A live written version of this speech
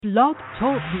Blog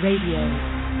Talk Radio.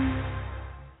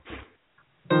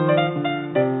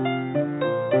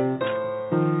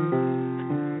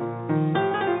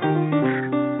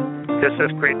 This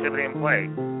is Creativity and Play.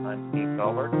 I'm Steve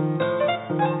Gilbert.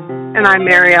 And I'm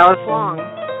Mary Alice Long.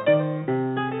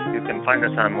 You can find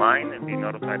us online and be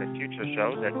notified of future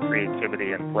shows at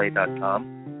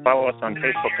creativityandplay.com. Follow us on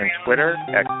Facebook and Twitter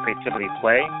at Creativity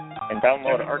Play, and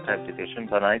download archived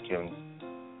editions on iTunes.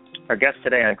 Our guest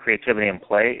today on Creativity and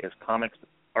Play is comics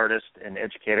artist and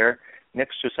educator Nick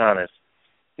Sousanis.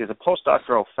 He is a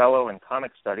postdoctoral fellow in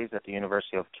comic studies at the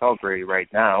University of Calgary right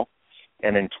now,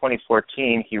 and in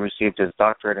 2014 he received his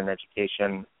doctorate in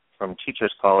education from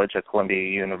Teachers College at Columbia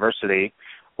University,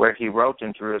 where he wrote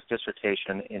and drew his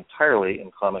dissertation entirely in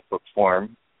comic book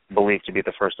form, believed to be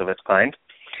the first of its kind.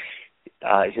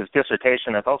 His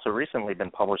dissertation has also recently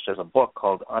been published as a book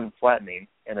called Unflattening,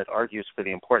 and it argues for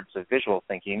the importance of visual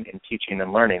thinking in teaching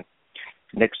and learning.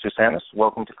 Nick Sousanis,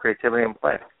 welcome to Creativity and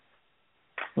Play.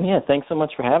 Yeah, thanks so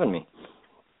much for having me.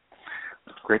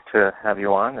 Great to have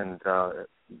you on, and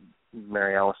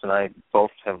Mary Alice and I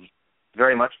both have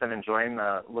very much been enjoying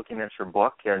looking at your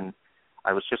book, and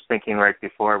I was just thinking right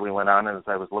before we went on, as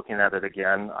I was looking at it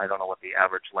again, I don't know what the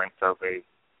average length of a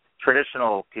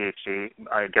traditional PhD,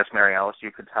 I guess, Mary Alice, you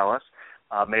could tell us,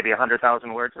 maybe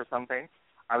 100,000 words or something.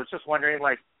 I was just wondering,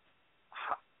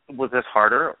 was this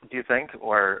harder, do you think,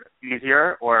 or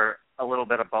easier, or a little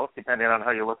bit of both, depending on how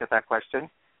you look at that question,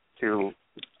 to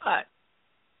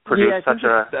produce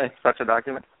such a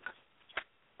document?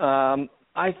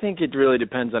 I think it really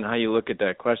depends on how you look at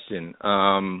that question.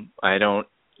 I don't,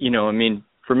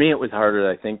 for me it was harder,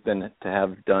 I think, than to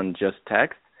have done just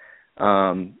text.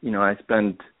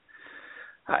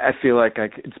 I feel like I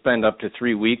could spend up to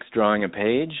 3 weeks drawing a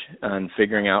page and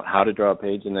figuring out how to draw a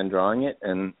page and then drawing it,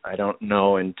 and I don't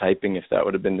know in typing if that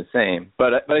would have been the same.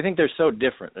 But I think they're so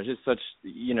different. There's just such,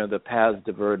 the paths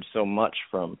diverge so much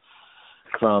from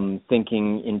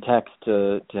thinking in text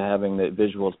to having the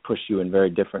visuals push you in very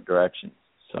different directions.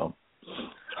 So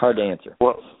it's hard to answer.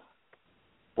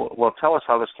 Well, tell us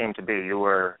how this came to be. You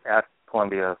were at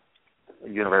Columbia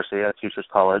University at Teachers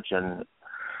College, and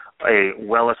a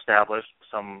well-established,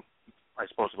 some I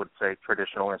suppose would say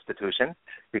traditional institution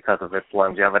because of its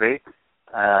longevity.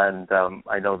 And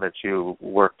I know that you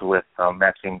worked with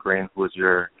Maxine Green, who was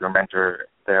your mentor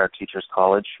there at Teachers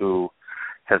College, who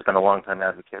has been a long-time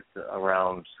advocate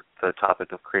around the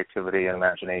topic of creativity and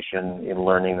imagination in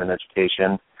learning and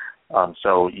education.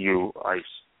 So you,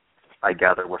 I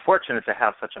gather, were fortunate to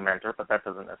have such a mentor, but that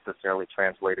doesn't necessarily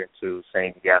translate into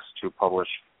saying yes to publish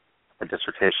a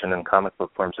dissertation in comic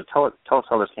book form. So tell us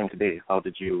how this came to be. How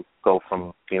did you go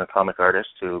from being a comic artist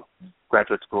to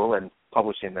graduate school and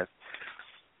publishing this?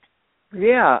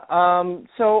 Yeah,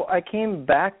 so I came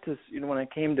back to, when I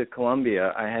came to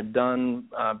Columbia, I had done,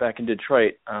 back in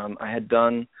Detroit, I had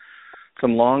done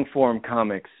some long-form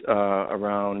comics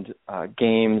around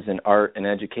games and art and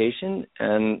education.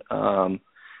 And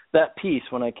that piece,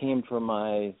 when I came for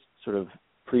my sort of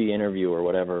pre-interview or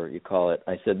whatever you call it,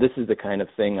 I said, this is the kind of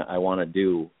thing I want to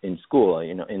do in school,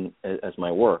 as my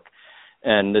work.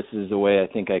 And this is the way I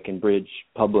think I can bridge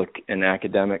public and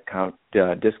academic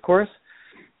discourse.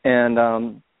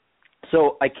 And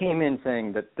so I came in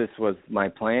saying that this was my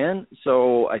plan.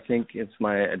 So I think it's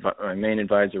my main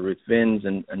advisor, Ruth Vins,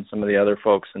 and some of the other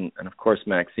folks, and of course,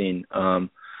 Maxine.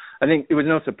 I think it was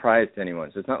no surprise to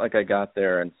anyone. So it's not like I got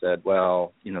there and said,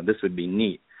 well, this would be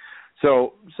neat.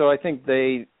 So I think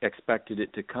they expected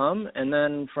it to come, and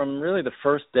then from really the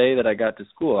first day that I got to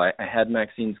school, I had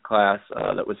Maxine's class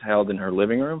that was held in her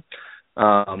living room,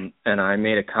 and I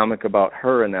made a comic about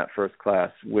her in that first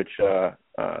class, which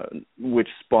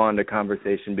spawned a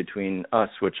conversation between us,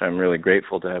 which I'm really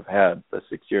grateful to have had the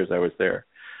 6 years I was there.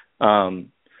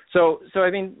 So I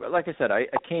mean, like I said, I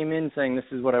came in saying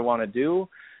this is what I want to do.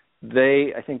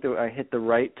 I think that I hit the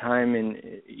right time in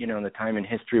the time in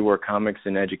history where comics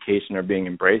and education are being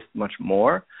embraced much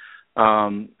more.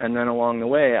 And then along the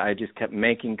way, I just kept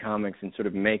making comics and sort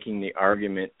of making the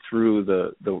argument through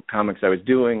the comics I was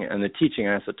doing and the teaching.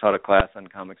 I also taught a class on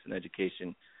comics and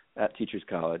education at Teachers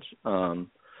College.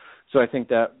 So I think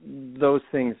that those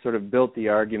things sort of built the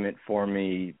argument for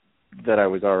me that I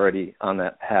was already on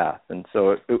that path. And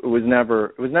so it was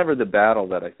never the battle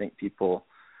that I think people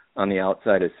on the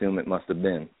outside assume it must have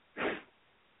been.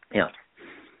 Yeah.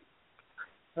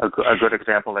 A good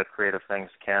example that creative things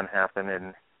can happen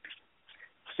in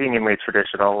seemingly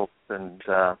traditional and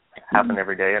happen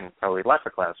every day in probably lots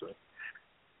of classrooms.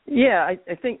 Yeah,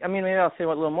 I think, maybe I'll say a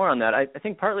little more on that. I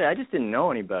think partly I just didn't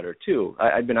know any better, too.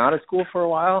 I'd been out of school for a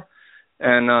while,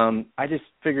 and I just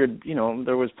figured,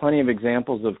 there was plenty of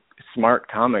examples of smart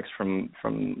comics from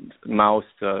Mouse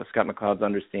to Scott McCloud's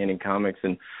Understanding Comics,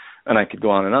 and I could go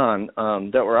on and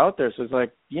on, that were out there. So it's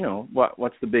like,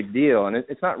 what's the big deal? And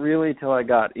it's not really till I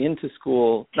got into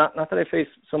school, not that I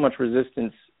faced so much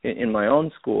resistance in my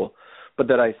own school, but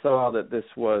that I saw that this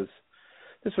was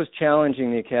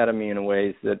challenging the academy in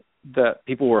ways that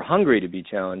people were hungry to be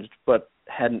challenged, but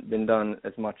hadn't been done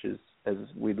as much as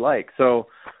we'd like. So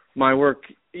my work,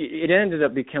 it ended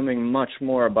up becoming much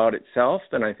more about itself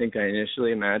than I think I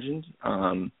initially imagined.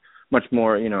 Much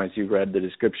more, as you read the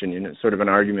description, sort of an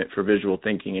argument for visual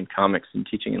thinking in comics and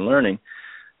teaching and learning.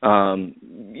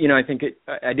 I think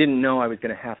I didn't know I was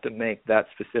going to have to make that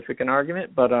specific an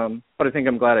argument, but I think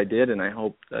I'm glad I did, and I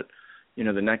hope that,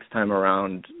 the next time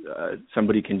around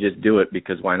somebody can just do it,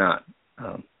 because why not?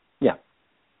 Yeah.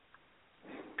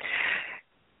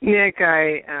 Nick,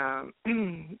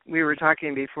 we were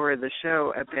talking before the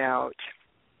show about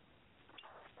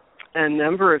a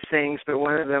number of things, but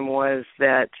one of them was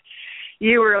that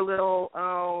you were a little,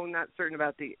 not certain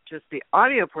about just the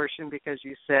audio portion, because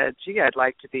you said, gee, I'd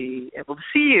like to be able to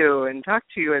see you and talk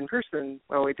to you in person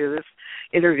while we do this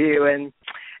interview. And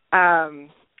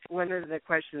one of the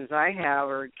questions I have,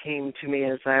 or came to me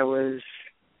as I was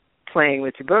playing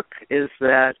with your book, is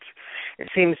that it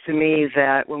seems to me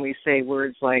that when we say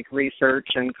words like research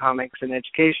and comics and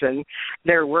education,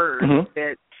 they're words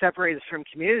that separate us from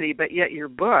community, but yet your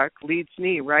book leads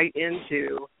me right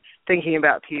into thinking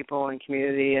about people and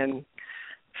community and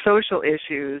social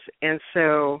issues. And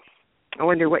so I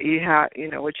wonder what you have,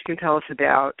 what you can tell us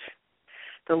about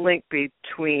the link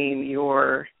between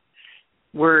your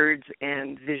words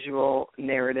and visual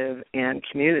narrative and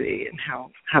community, and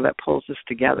how that pulls us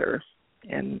together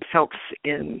and helps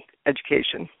in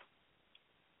education.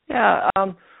 Yeah,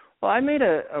 well, I made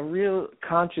a real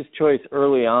conscious choice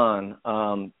early on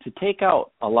to take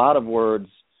out a lot of words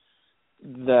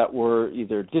that were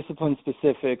either discipline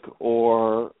specific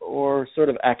or sort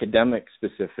of academic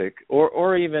specific,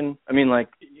 or even,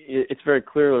 it's very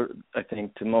clear, I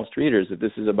think, to most readers that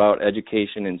this is about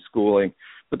education and schooling,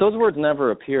 but those words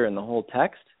never appear in the whole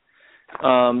text.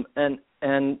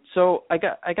 And so I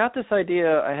got this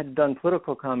idea. I had done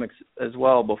political comics as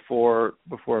well before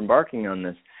embarking on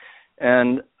this.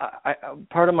 And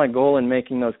part of my goal in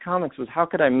making those comics was, how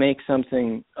could I make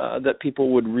something that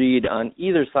people would read on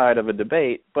either side of a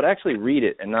debate, but actually read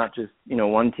it and not just,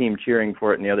 one team cheering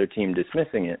for it and the other team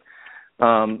dismissing it.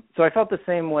 So I felt the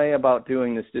same way about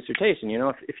doing this dissertation.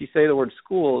 If you say the word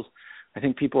schools, I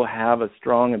think people have a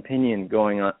strong opinion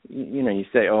going on. You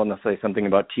say, and they'll say something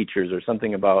about teachers or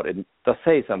something about it. They'll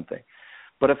say something.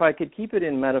 But if I could keep it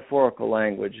in metaphorical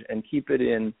language and keep it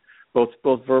in both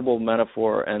verbal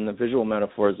metaphor and the visual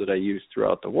metaphors that I use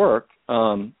throughout the work,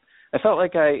 I felt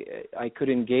like I could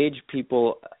engage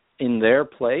people in their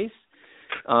place,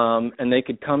 and they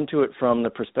could come to it from the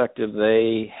perspective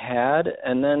they had,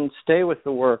 and then stay with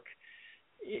the work.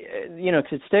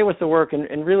 To stay with the work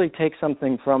and really take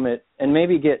something from it, and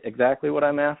maybe get exactly what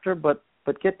I'm after, but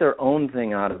get their own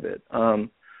thing out of it.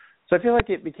 So I feel like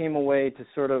it became a way to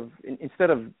sort of, instead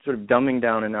of sort of dumbing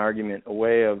down an argument, a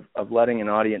way of letting an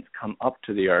audience come up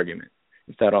to the argument,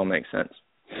 if that all makes sense.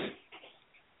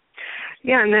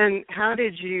 Yeah, and then how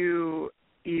did you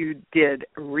did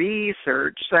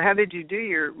research, so how did you do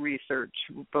your research,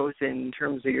 both in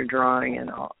terms of your drawing and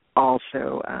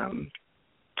also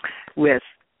with,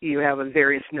 you have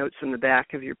various notes in the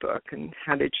back of your book, and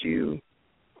how did you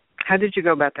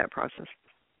go about that process?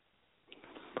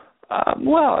 I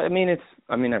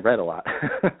read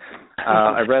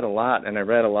a lot. I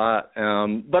read a lot.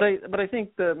 But I think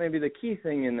maybe the key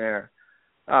thing in there,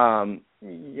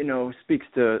 speaks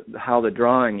to how the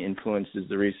drawing influences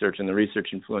the research and the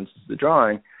research influences the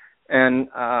drawing. And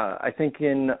I think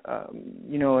as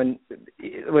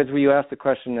you asked the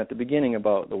question at the beginning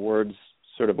about the words,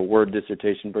 sort of a word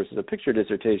dissertation versus a picture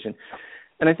dissertation,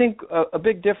 and I think a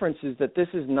big difference is that this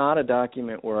is not a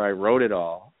document where I wrote it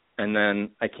all and then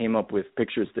I came up with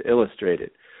pictures to illustrate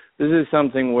it. This is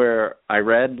something where I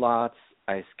read lots,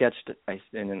 I sketched,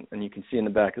 and you can see in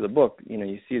the back of the book,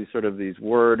 you see sort of these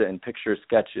word and picture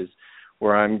sketches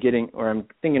where I'm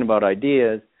thinking about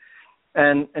ideas.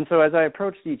 And so as I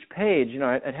approached each page,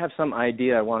 I'd have some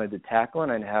idea I wanted to tackle,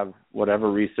 and I'd have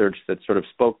whatever research that sort of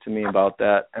spoke to me about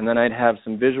that. And then I'd have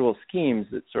some visual schemes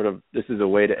that sort of, this is a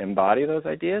way to embody those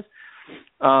ideas.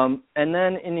 And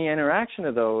then in the interaction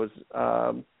of those,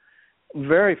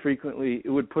 very frequently it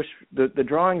would push, the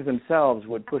drawings themselves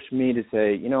would push me to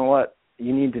say, you know what,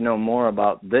 you need to know more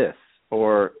about this,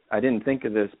 or I didn't think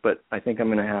of this, but I think I'm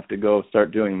going to have to go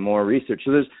start doing more research.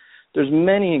 So there's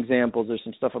many examples. There's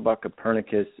some stuff about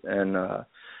Copernicus and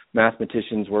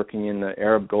mathematicians working in the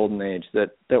Arab Golden Age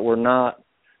that were not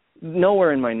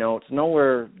nowhere in my notes,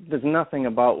 nowhere. There's nothing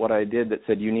about what I did that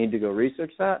said you need to go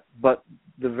research that. But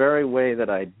the very way that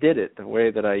I did it, the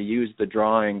way that I used the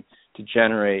drawing to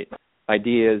generate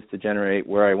ideas, to generate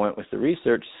where I went with the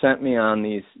research, sent me on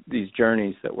these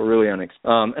journeys that were really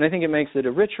unexpected. And I think it makes it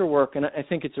a richer work, and I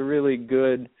think it's a really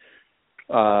good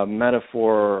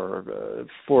metaphor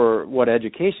for what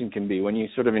education can be when you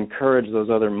sort of encourage those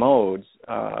other modes.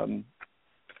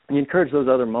 You encourage those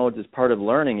other modes as part of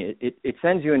learning. It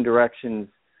sends you in directions.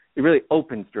 It really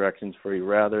opens directions for you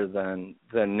rather than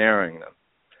narrowing them.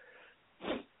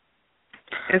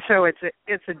 And so it's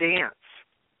a dance.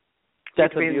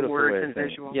 That's between a beautiful words way and of saying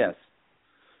visual. it. Yes.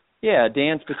 Yeah,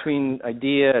 dance between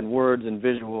idea and words and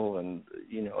visual and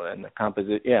and the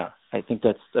composite. Yeah, I think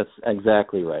that's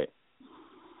exactly right.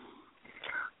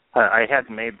 I had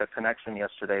made the connection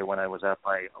yesterday when I was at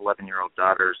my 11-year-old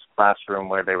daughter's classroom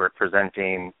where they were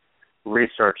presenting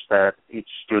research that each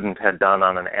student had done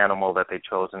on an animal that they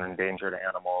chose, an endangered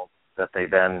animal, that they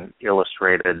then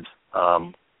illustrated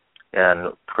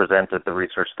and presented the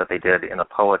research that they did in a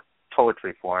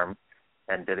poetry form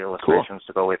and did illustrations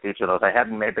to go with each of those. I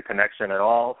hadn't made the connection at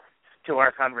all to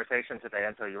our conversation today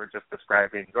until you were just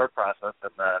describing your process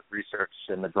and the research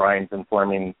and the drawings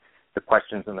informing the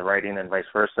questions and the writing and vice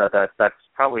versa. That's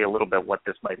probably a little bit what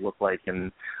this might look like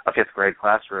in a fifth grade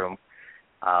classroom.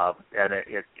 And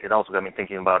it also got me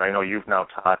thinking about, I know you've now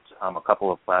taught a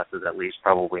couple of classes, at least,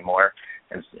 probably more,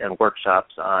 and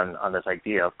workshops on this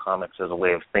idea of comics as a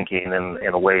way of thinking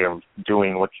and a way of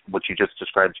doing what you just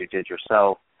described you did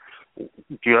yourself.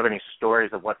 Do you have any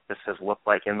stories of what this has looked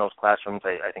like in those classrooms?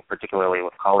 I think particularly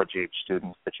with college-age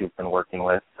students that you've been working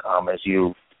with as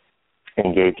you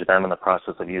engage them in the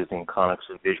process of using comics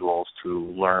and visuals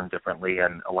to learn differently.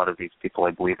 And a lot of these people,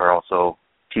 I believe, are also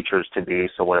teachers to be,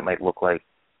 so what it might look like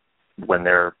when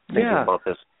they're thinking about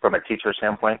this from a teacher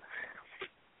standpoint.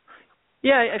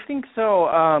 Yeah, I think so.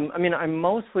 I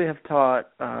mostly have taught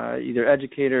either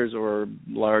educators or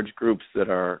large groups that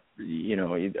are,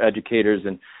 educators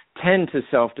and tend to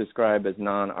self-describe as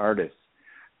non-artists.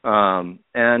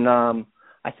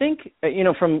 I think,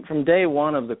 from day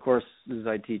one of the courses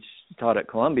I taught at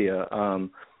Columbia,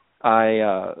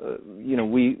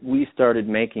 we started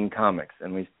making comics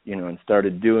and and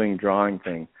started doing drawing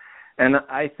things. And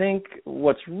I think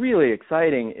what's really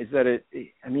exciting is that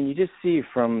you just see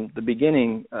from the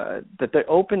beginning that it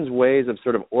opens ways of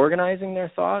sort of organizing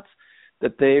their thoughts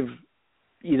that they've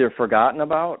either forgotten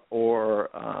about or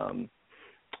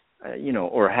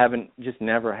haven't just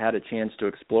never had a chance to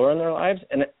explore in their lives.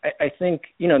 And I think,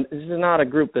 this is not a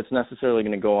group that's necessarily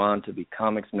going to go on to be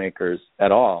comics makers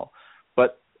at all.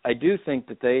 But I do think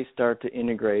that they start to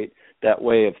integrate that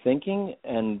way of thinking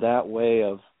and that way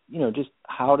of, just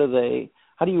how do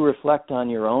you reflect on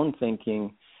your own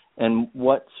thinking and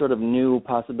what sort of new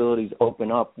possibilities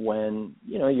open up when,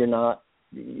 you're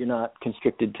not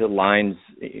constricted to lines,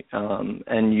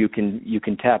 and you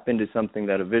can tap into something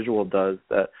that a visual does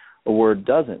that a word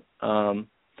doesn't.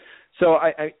 So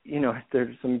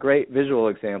there's some great visual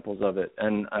examples of it,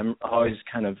 and I'm always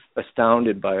kind of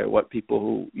astounded by what people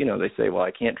who, they say, well,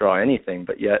 I can't draw anything,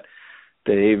 but yet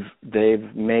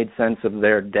they've made sense of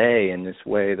their day in this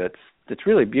way that's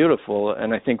really beautiful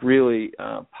and I think really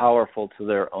powerful to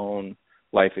their own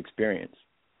life experience.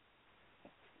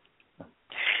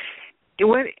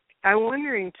 I'm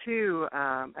wondering, too,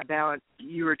 about,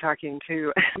 you were talking,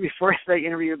 too, before the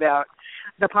interview about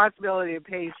the possibility of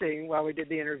pacing while we did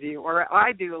the interview, or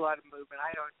I do a lot of movement.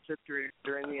 I don't sit through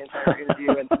during the entire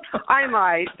interview, and I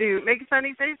might make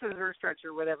funny faces or stretch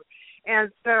or whatever.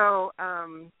 And so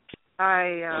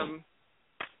I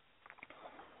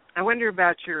wonder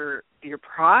about your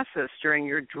process during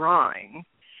your drawing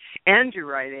and your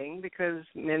writing, because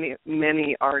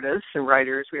many artists and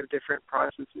writers, we have different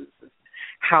processes of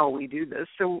how we do this.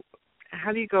 So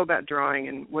how do you go about drawing,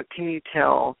 and what can you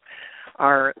tell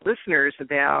our listeners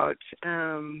about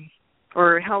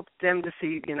or help them to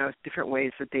see, different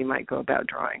ways that they might go about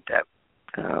drawing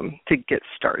to get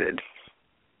started?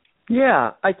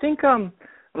 Yeah, I think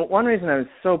one reason I was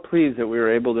so pleased that we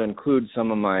were able to include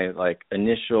some of my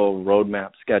initial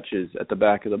roadmap sketches at the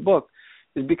back of the book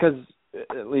is because,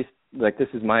 at least this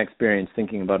is my experience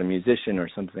thinking about a musician or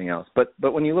something else. But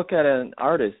when you look at an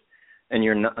artist and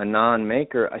you're a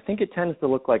non-maker, I think it tends to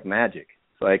look like magic.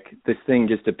 It's like this thing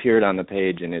just appeared on the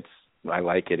page and I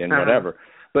like it and whatever.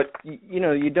 But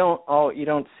you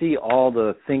don't see all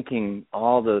the thinking,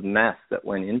 all the mess that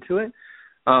went into it.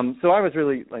 So I was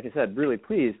really, like I said, really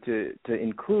pleased to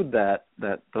include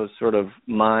those sort of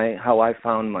how I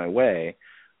found my way.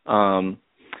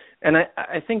 And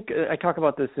I think I talk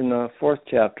about this in the 4th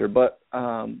chapter, but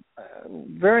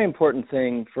very important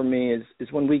thing for me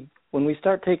is when we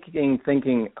start taking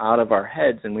thinking out of our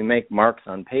heads and we make marks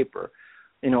on paper,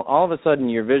 all of a sudden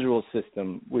your visual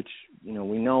system, which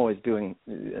we know is doing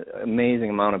an amazing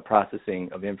amount of processing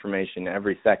of information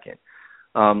every second,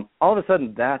 all of a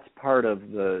sudden that's part of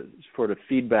the sort of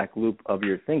feedback loop of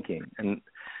your thinking.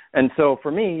 And so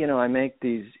for me, I make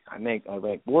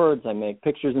words, I make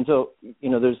pictures, and so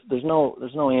there's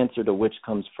no answer to which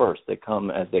comes first. They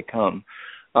come as they come.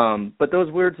 But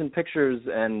those words and pictures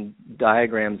and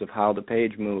diagrams of how the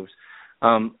page moves,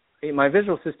 my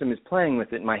visual system is playing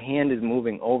with it. My hand is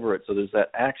moving over it, so there's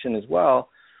that action as well.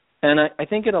 And I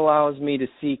think it allows me to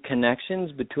see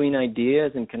connections between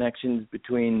ideas and connections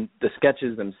between the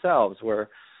sketches themselves, where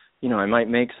I might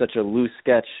make such a loose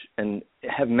sketch and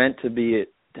have meant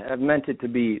it to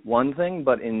be one thing,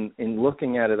 but in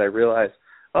looking at it, I realize,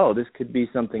 oh, this could be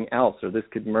something else, or this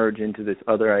could merge into this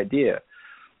other idea.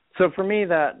 So for me,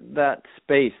 that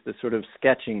space, the sort of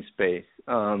sketching space,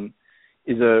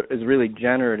 is really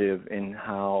generative in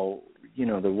how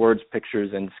the words,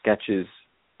 pictures, and sketches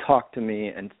talk to me.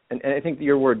 And I think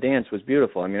your word dance was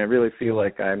beautiful. I mean, I really feel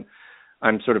like I'm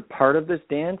sort of part of this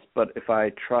dance, but if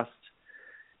I trust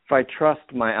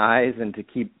my eyes and to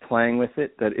keep playing with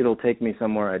it, that it'll take me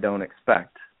somewhere I don't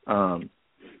expect.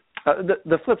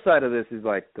 The flip side of this is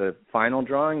like the final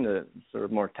drawing, the sort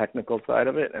of more technical side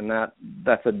of it, and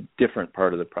that's a different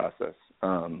part of the process.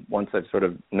 Once I sort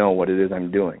of know what it is I'm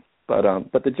doing, but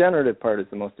the generative part is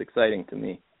the most exciting to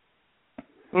me.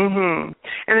 Mhm.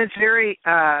 And it's very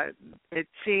it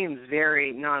seems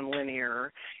very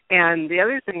nonlinear. And the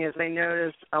other thing is I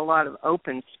noticed a lot of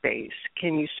open space.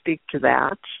 Can you speak to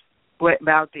that? What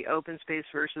about the open space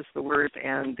versus the words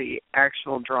and the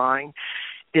actual drawing?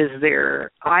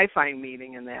 I find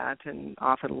meaning in that and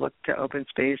often look to open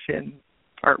space in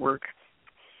artwork.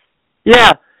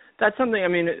 Yeah, that's something,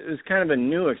 it was kind of a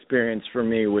new experience for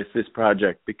me with this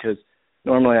project, because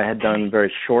normally I had done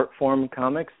very short form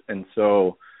comics, and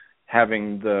so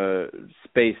having the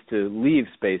space to leave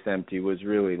space empty was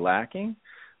really lacking.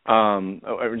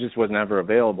 It just was never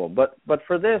available. But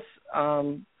for this,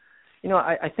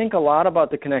 I think a lot about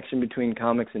the connection between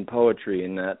comics and poetry,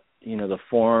 in that the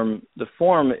form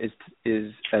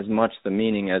is as much the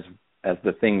meaning as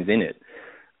the things in it.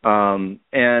 And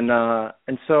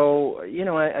so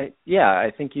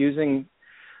I think using.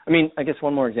 I guess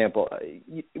one more example.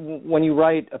 When you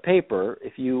write a paper,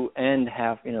 if you end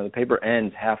the paper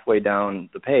ends halfway down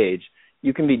the page,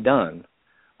 you can be done.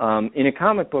 In a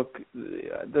comic book,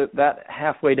 that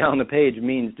halfway down the page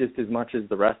means just as much as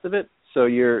the rest of it. So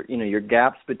your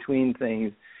gaps between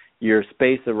things, your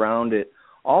space around it,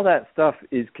 all that stuff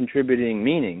is contributing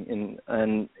meaning in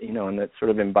that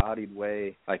sort of embodied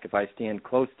way. Like if I stand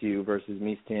close to you versus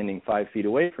me standing 5 feet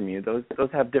away from you, those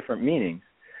have different meanings.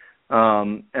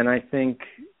 And I think,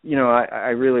 I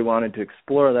really wanted to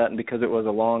explore that, and because it was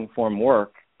a long form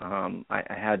work, I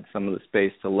had some of the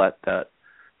space to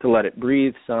let it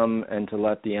breathe some, and to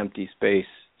let the empty space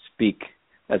speak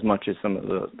as much as some of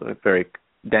the very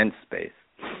dense space.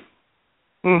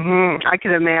 Mm-hmm. I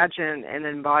could imagine an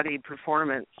embodied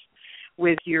performance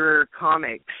with your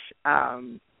comics.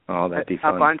 Oh, that'd be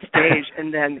fun. Up on stage,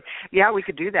 and then we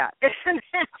could do that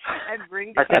and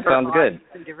bring that sounds good.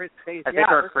 In different spaces. I think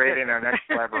we're creating our next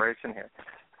collaboration here.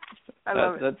 I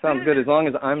love it. That sounds good. As long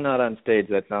as I'm not on stage,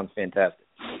 that sounds fantastic.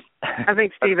 I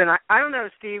think Stephen. I don't know,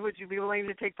 Steve. Would you be willing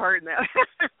to take part in that?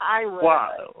 I would.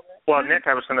 Well, Nick,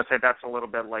 I was going to say that's a little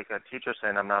bit like a teacher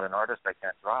saying, "I'm not an artist. I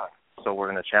can't draw." So we're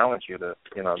going to challenge you to,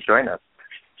 join us.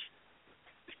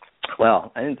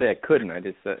 Well, I didn't say I couldn't. I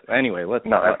just said, anyway, I'm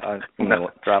going to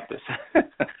drop this.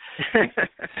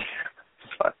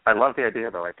 I love the idea,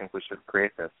 though. I think we should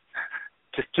create this.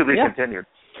 Just to be continued.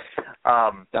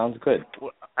 Sounds good.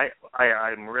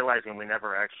 I'm realizing we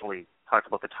never actually talked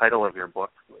about the title of your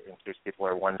book. In case people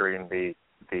are wondering, the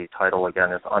title,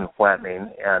 again, is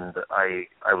Unflattening. And I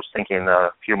was thinking a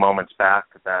few moments back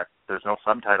that there's no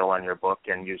subtitle on your book,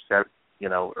 and you said,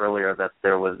 earlier that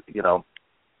there was,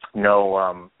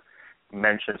 no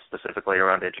mention specifically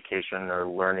around education or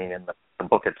learning in the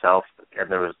book itself, and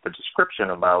there was the description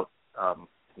about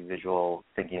visual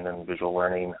thinking and visual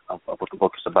learning of what the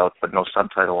book is about, but no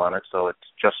subtitle on it, so it's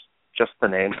just the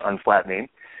name, Unflattening.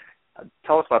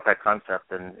 Tell us about that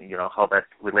concept and how that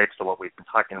relates to what we've been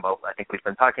talking about. I think we've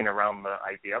been talking around the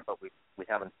idea, but we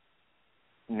haven't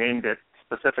named it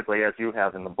specifically as you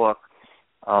have in the book.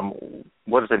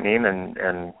 What does it mean,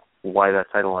 and why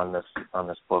that title on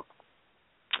this book?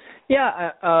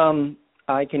 Yeah,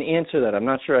 I can answer that. I'm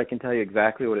not sure I can tell you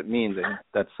exactly what it means. I think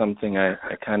that's something I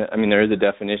kind of, I mean, there is a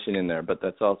definition in there, but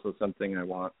that's also something I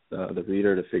want the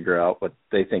reader to figure out what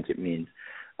they think it means.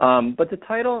 But the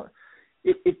title,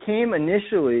 it came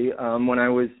initially when I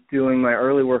was doing my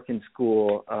early work in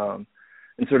school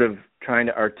and sort of trying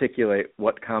to articulate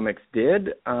what comics did.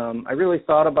 I really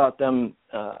thought about them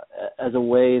as a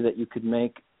way that you could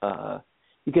make,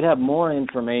 you could have more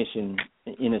information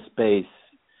in a space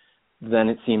than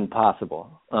it seemed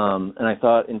possible. And I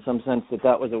thought in some sense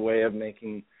that was a way of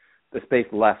making the space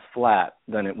less flat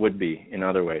than it would be in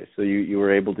other ways. So you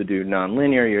were able to do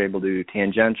nonlinear, you were able to do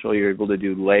tangential, you were able to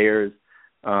do layers,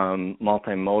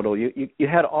 multimodal. You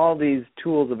had all these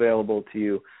tools available to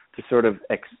you to sort of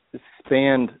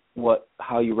expand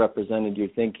how you represented your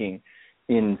thinking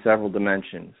in several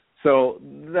dimensions. So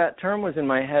that term was in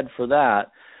my head for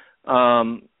that.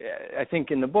 I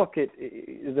think in the book,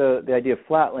 the idea of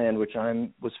flatland, which I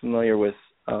was familiar with,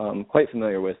 quite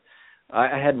familiar with,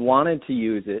 I had wanted to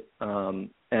use it, and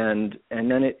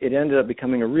then it ended up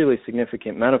becoming a really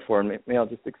significant metaphor. Maybe I'll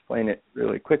just explain it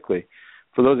really quickly.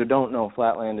 For those who don't know,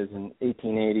 Flatland is an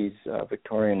 1880s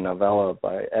Victorian novella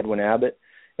by Edwin Abbott,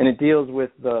 and it deals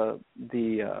with the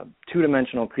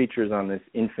two-dimensional creatures on this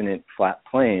infinite flat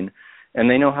plane. And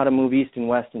they know how to move east and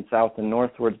west and south and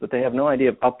northwards, but they have no idea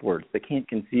of upwards. They can't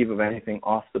conceive of anything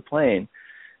off the plane.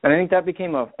 And I think that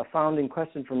became a founding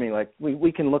question for me. Like,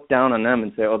 we can look down on them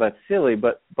and say, oh, that's silly,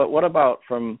 but what about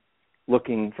from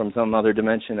looking from some other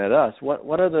dimension at us?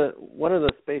 What are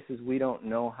the spaces we don't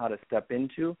know how to step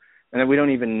into, and that we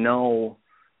don't even know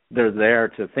they're there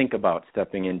to think about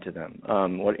stepping into them?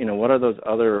 What are those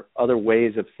other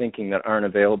ways of thinking that aren't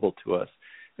available to us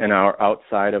and are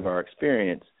outside of our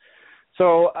experience?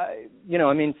 So,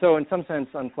 so in some sense,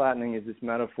 unflattening is this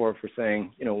metaphor for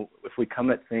saying, if we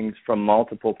come at things from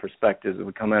multiple perspectives, if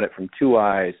we come at it from two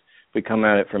eyes, if we come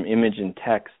at it from image and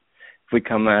text, if we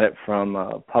come at it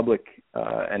from public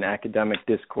and academic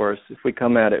discourse, if we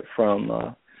come at it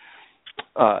from,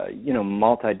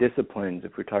 multidisciplines,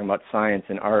 if we're talking about science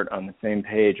and art on the same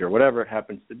page or whatever it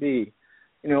happens to be,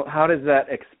 how does that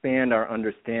expand our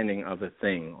understanding of a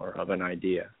thing or of an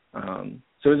idea?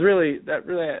 So it was really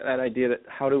that idea that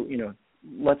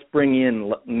let's bring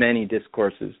in many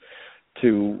discourses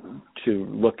to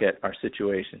look at our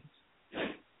situations.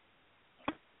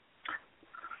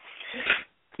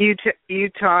 You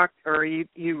talk, or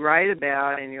you write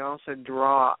about, and you also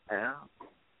draw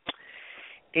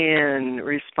in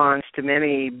response to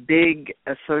many big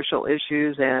social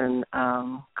issues and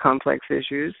complex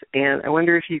issues. And I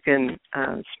wonder if you can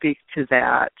speak to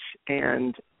that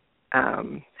and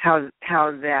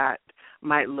how that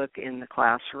might look in the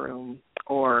classroom,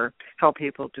 or help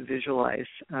people to visualize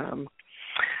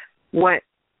what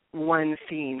one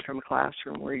scene from a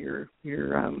classroom where you're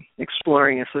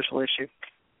exploring a social issue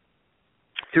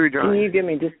through drawing. Can you give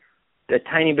me just a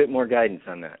tiny bit more guidance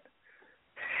on that?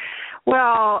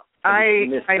 Well, I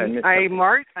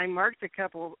marked a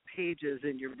couple pages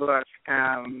in your book,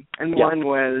 and one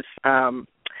was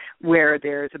where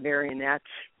there's a marionette,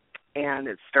 and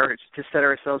it starts to set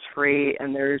ourselves free,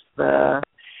 and there's the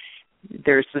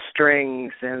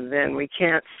strings, and then we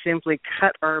can't simply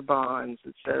cut our bonds,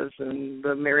 it says, and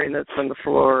the marionette's on the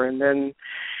floor, and then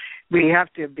we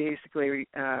have to basically,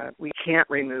 we can't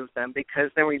remove them because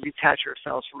then we detach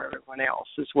ourselves from everyone else,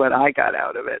 is what I got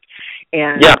out of it.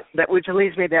 And that, which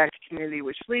leads me back to community,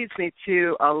 which leads me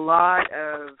to a lot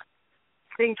of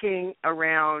thinking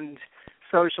around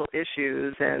social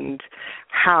issues and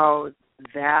how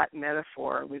that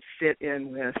metaphor would fit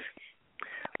in with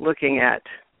looking at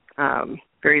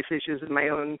various issues in my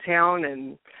own town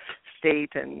and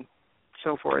state and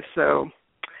so forth. So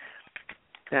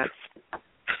that's,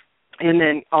 and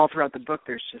then all throughout the book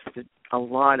there's just a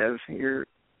lot of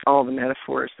all the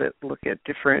metaphors that look at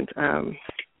different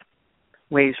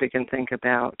ways we can think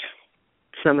about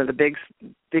some of the big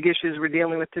issues we're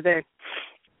dealing with today.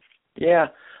 Yeah,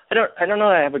 I don't know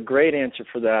that I have a great answer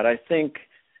for that. I think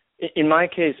in my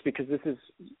case, because this is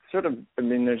sort of,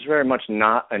 there's very much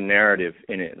not a narrative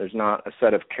in it. There's not a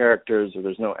set of characters, or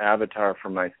there's no avatar for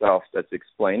myself that's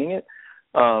explaining it.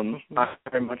 I'm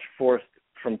very much forced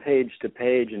from page to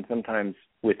page, and sometimes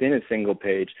within a single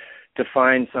page, to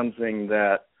find something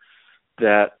that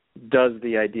does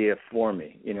the idea for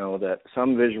me. That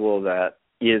some visual that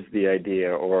is the idea,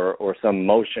 or some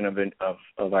motion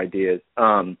of ideas,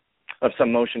 of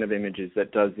some motion of images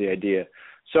that does the idea.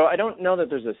 So I don't know that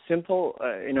there's a simple,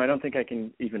 I don't think I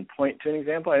can even point to an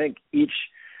example. I think each,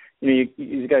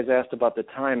 you guys asked about the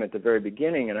time at the very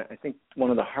beginning, and I think one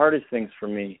of the hardest things for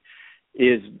me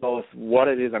is both what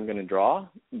it is I'm going to draw,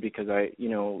 because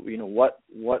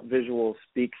what visual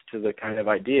speaks to the kind of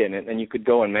idea, and you could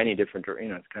go in many different,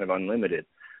 it's kind of unlimited.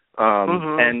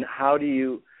 And how do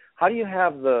you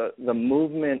have the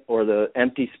movement or the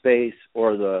empty space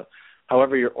or the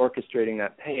however you're orchestrating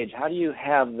that page, how do you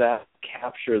have that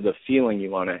capture the feeling you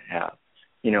want to have?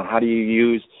 How do you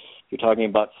use, you're talking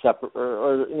about separate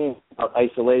or about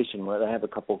isolation, where I have a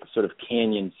couple of sort of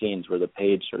canyon scenes where the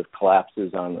page sort of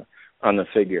collapses on the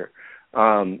figure.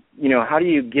 How do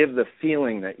you give the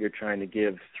feeling that you're trying to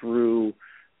give through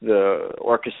the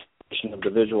orchestration of the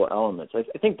visual elements?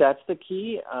 I think that's the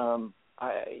key.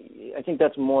 I think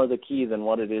that's more the key than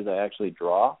what it is I actually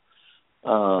draw,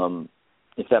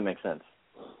 if that makes sense.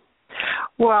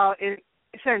 Well,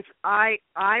 since I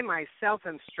myself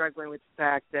am struggling with the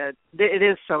fact that it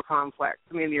is so complex.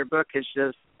 I mean, your book is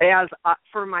just,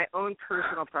 for my own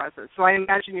personal process. So I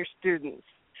imagine your students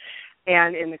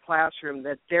and in the classroom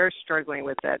that they're struggling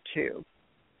with that too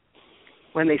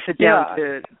when they sit down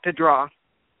to draw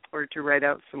or to write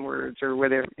out some words or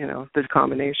whatever, the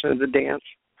combination of the dance.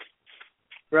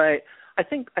 Right. I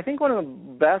think one of the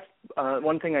best,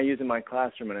 one thing I use in my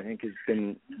classroom and I think has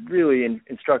been really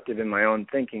instructive in my own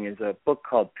thinking is a book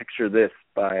called Picture This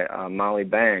by Molly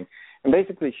Bang. And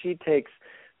basically she takes,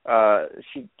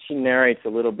 she narrates a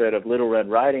little bit of Little Red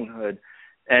Riding Hood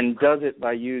and does it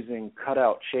by using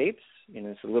cutout shapes.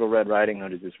 So Little Red Riding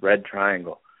Hood is this red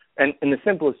triangle. And the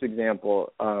simplest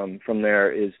example from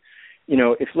there is,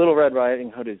 if Little Red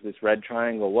Riding Hood is this red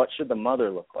triangle, what should the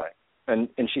mother look like? And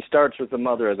she starts with the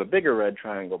mother as a bigger red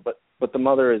triangle, but the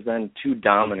mother is then too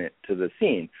dominant to the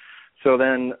scene. So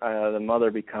then the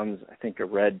mother becomes, I think, a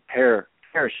red pear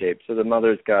shape. So the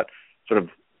mother's got sort of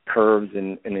curves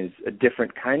and is a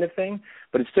different kind of thing,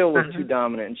 but it still was too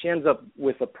dominant. And she ends up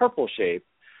with a purple shape,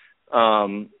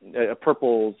 a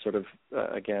purple sort of,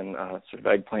 sort of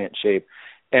eggplant shape.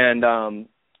 And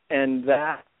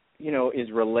that,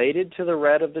 is related to the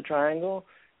red of the triangle,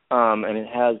 and it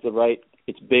has the right,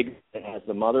 it's big, it has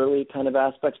the motherly kind of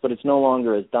aspects, but it's no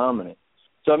longer as dominant.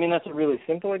 So, that's a really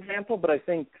simple example, but I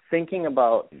think thinking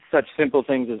about such simple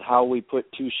things as how we put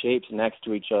two shapes next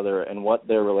to each other and what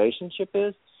their relationship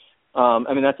is,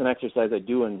 that's an exercise I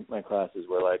do in my classes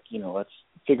where, let's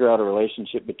figure out a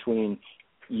relationship between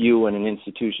you and an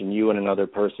institution, you and another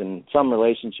person, some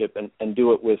relationship, and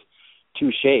do it with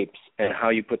two shapes and how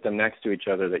you put them next to each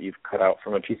other that you've cut out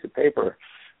from a piece of paper.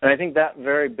 And I think that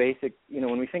very basic,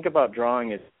 when we think about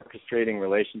drawing as orchestrating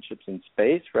relationships in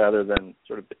space rather than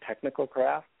sort of the technical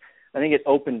craft, I think it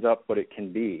opens up what it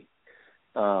can be.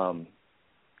 And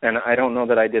I don't know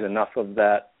that I did enough of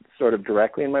that sort of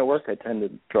directly in my work. I tend to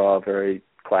draw very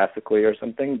classically or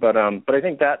something, but I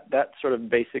think that sort of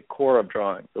basic core of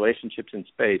drawing, relationships in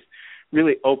space,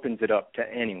 really opens it up to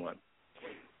anyone.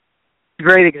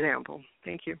 Great example.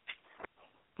 Thank you.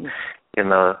 In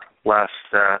the last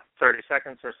 30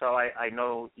 seconds or so, I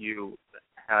know you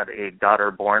had a daughter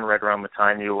born right around the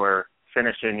time you were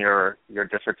finishing your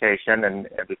dissertation and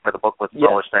before the book was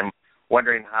published. Yes. I'm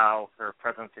wondering how her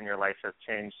presence in your life has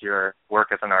changed your work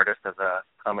as an artist, as a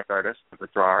comic artist, as a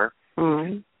drawer.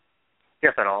 Mm-hmm.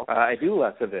 If at all. I do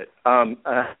less of it.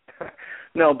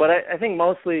 No, but I think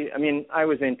mostly, I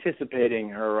was anticipating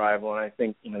her arrival, and I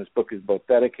think, this book is both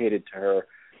dedicated to her,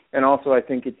 and also I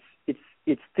think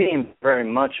it's themed very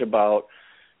much about,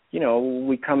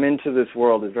 we come into this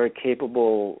world as very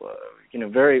capable,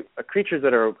 creatures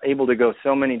that are able to go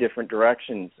so many different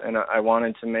directions, and I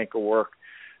wanted to make a work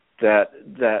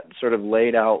that sort of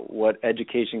laid out what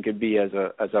education could be as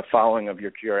a following of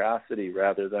your curiosity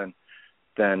rather than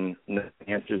the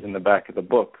answers in the back of the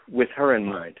book, with her in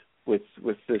mind, with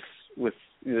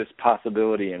this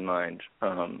possibility in mind.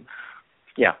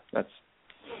 That's.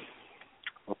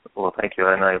 Well, thank you,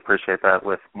 and I appreciate that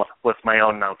with my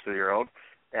own now 2-year-old.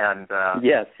 And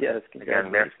yes,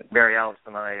 again, Mary Alice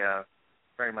and I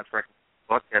very much recommend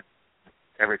the book.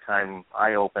 Every time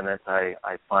I open it,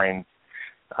 I find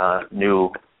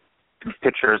new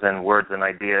pictures and words and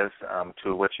ideas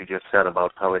to what you just said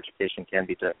about how education can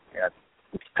be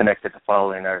connected to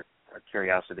following our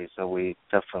curiosity. So we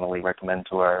definitely recommend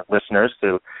to our listeners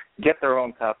to get their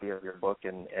own copy of your book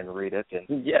and read it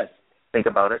and think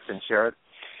about it and share it.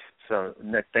 So,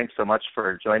 Nick, thanks so much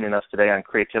for joining us today on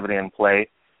Creativity and Play.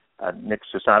 Nick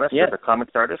Sousanis is a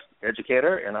comics artist,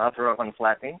 educator, and author of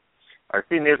Unflattening. Our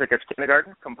theme music is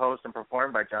Kindergarten, composed and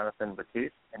performed by Jonathan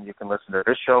Batiste. And you can listen to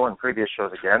this show and previous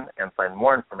shows again and find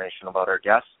more information about our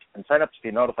guests and sign up to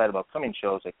be notified about coming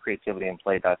shows at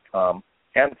creativityandplay.com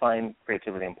and find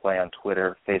Creativity and Play on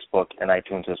Twitter, Facebook, and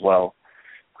iTunes as well.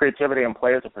 Creativity and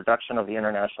Play is a production of the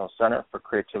International Center for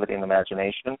Creativity and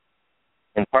Imagination.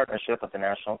 in partnership with the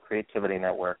National Creativity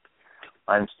Network.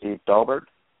 I'm Steve Dahlberg.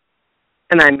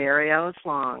 And I'm Mary Alice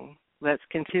Long. Let's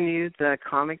continue the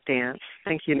comic dance.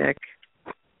 Thank you, Nick.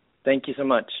 Thank you so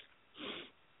much.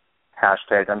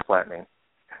 Hashtag unflattening.